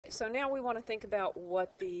so now we want to think about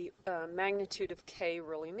what the magnitude of K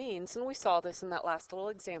really means, and we saw this in that last little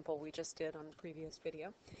example we just did on the previous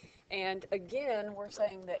video. And again, we're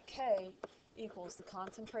saying that K equals the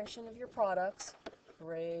concentration of your products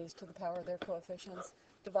raised to the power of their coefficients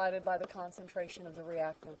divided by the concentration of the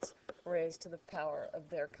reactants raised to the power of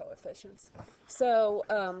their coefficients. So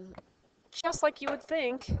just like you would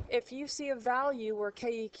think, if you see a value where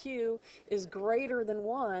KEQ is greater than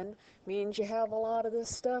 1, means you have a lot of this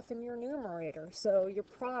stuff in your numerator. So your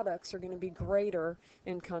products are going to be greater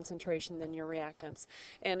in concentration than your reactants.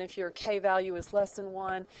 And if your K value is less than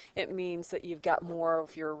 1, it means that you've got more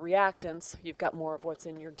of your reactants, you've got more of what's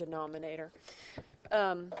in your denominator.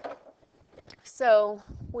 So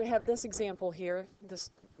we have this example here. This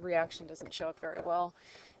reaction doesn't show up very well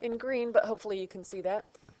in green, but hopefully you can see that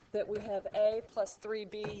we have A plus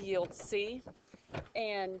 3B yields C.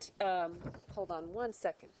 And hold on one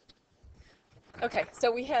second. Okay, so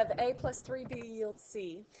we have A plus 3B yields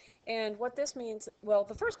C. And what this means, well,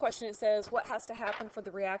 the first question, it says, what has to happen for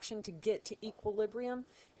the reaction to get to equilibrium?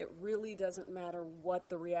 It really doesn't matter what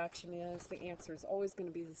the reaction is. The answer is always going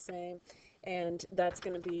to be the same. And that's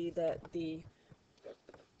going to be that the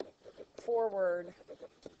forward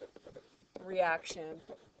reaction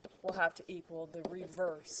will have to equal the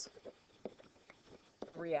reverse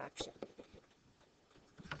reaction.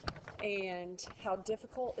 And how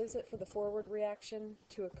difficult is it for the forward reaction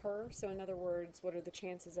to occur? So in other words, what are the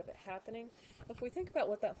chances of it happening? If we think about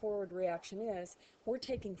what that forward reaction is, we're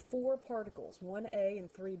taking 4 particles, 1A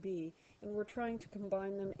and 3B, and we're trying to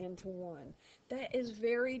combine them into one. That is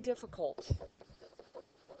very difficult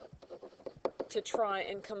to try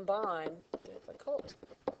and combine.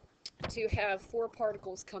 To have 4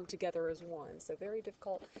 particles come together as one. So very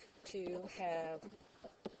difficult to have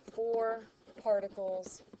 4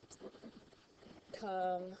 particles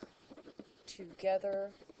come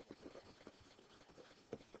together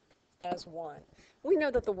as one. We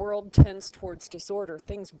know that the world tends towards disorder.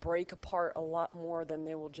 Things break apart a lot more than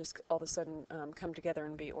they will just all of a sudden come together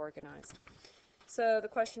and be organized. So the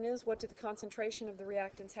question is, what do the concentration of the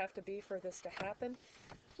reactants have to be for this to happen?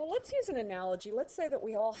 Well, let's use an analogy. Let's say that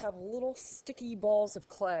we all have little sticky balls of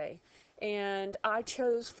clay, and I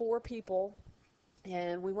chose 4 people,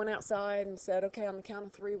 and we went outside and said, okay, on the count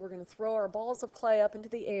of 3, we're going to throw our balls of clay up into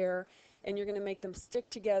the air, and you're going to make them stick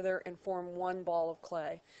together and form one ball of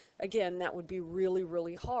clay. Again, that would be really,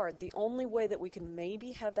 really hard. The only way that we can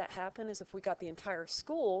maybe have that happen is if we got the entire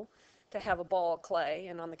school to have a ball of clay,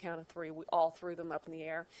 and on the count of 3, we all threw them up in the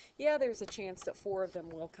air. Yeah, there's a chance that 4 of them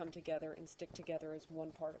will come together and stick together as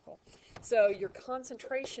one particle. So your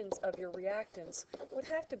concentrations of your reactants would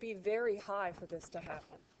have to be very high for this to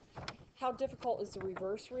happen. How difficult is the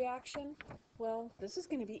reverse reaction? Well, this is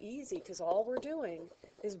going to be easy because all we're doing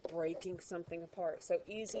is breaking something apart. So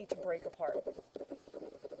easy to break apart.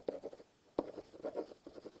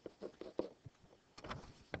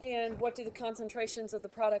 And what do the concentrations of the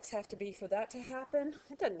products have to be for that to happen?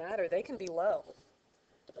 It doesn't matter. They can be low.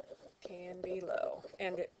 And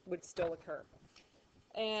it would still occur.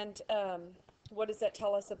 And what does that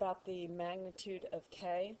tell us about the magnitude of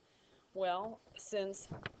K? Well, since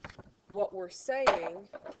what we're saying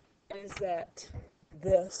is that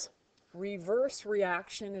this reverse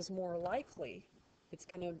reaction is more likely, it's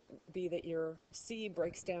going to be that your C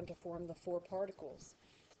breaks down to form the 4 particles.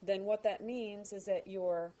 Then what that means is that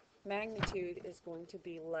your magnitude is going to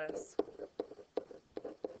be less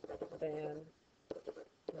than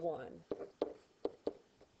 1.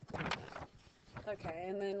 Okay,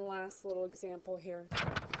 and then last little example here.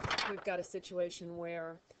 We've got a situation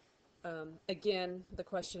where, again, the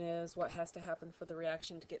question is, what has to happen for the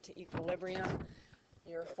reaction to get to equilibrium?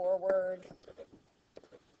 Your forward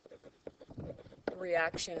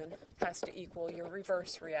reaction has to equal your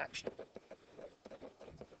reverse reaction.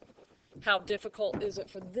 How difficult is it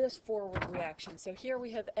for this forward reaction? So here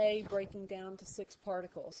we have A breaking down to 6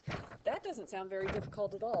 particles. That doesn't sound very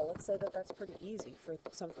difficult at all. Let's say that that's pretty easy for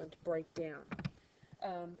something to break down.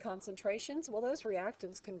 Concentrations, well, those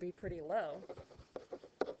reactants can be pretty low,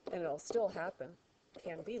 and it'll still happen.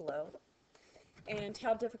 Can be low. And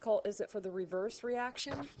how difficult is it for the reverse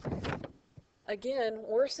reaction? Again,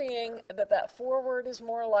 we're seeing that that forward is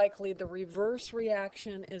more likely. The reverse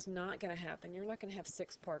reaction is not going to happen. You're not going to have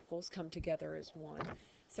 6 particles come together as one.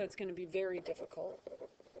 So it's going to be very difficult.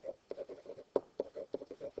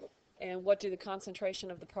 And what do the concentration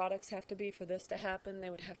of the products have to be for this to happen?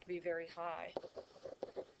 They would have to be very high.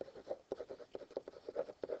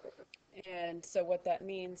 And so what that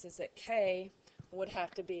means is that K would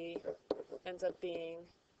have to be, ends up being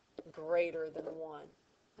greater than 1.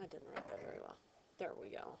 I didn't write that very well. There we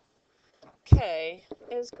go. k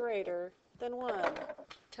is greater than 1.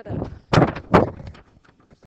 Ta-da!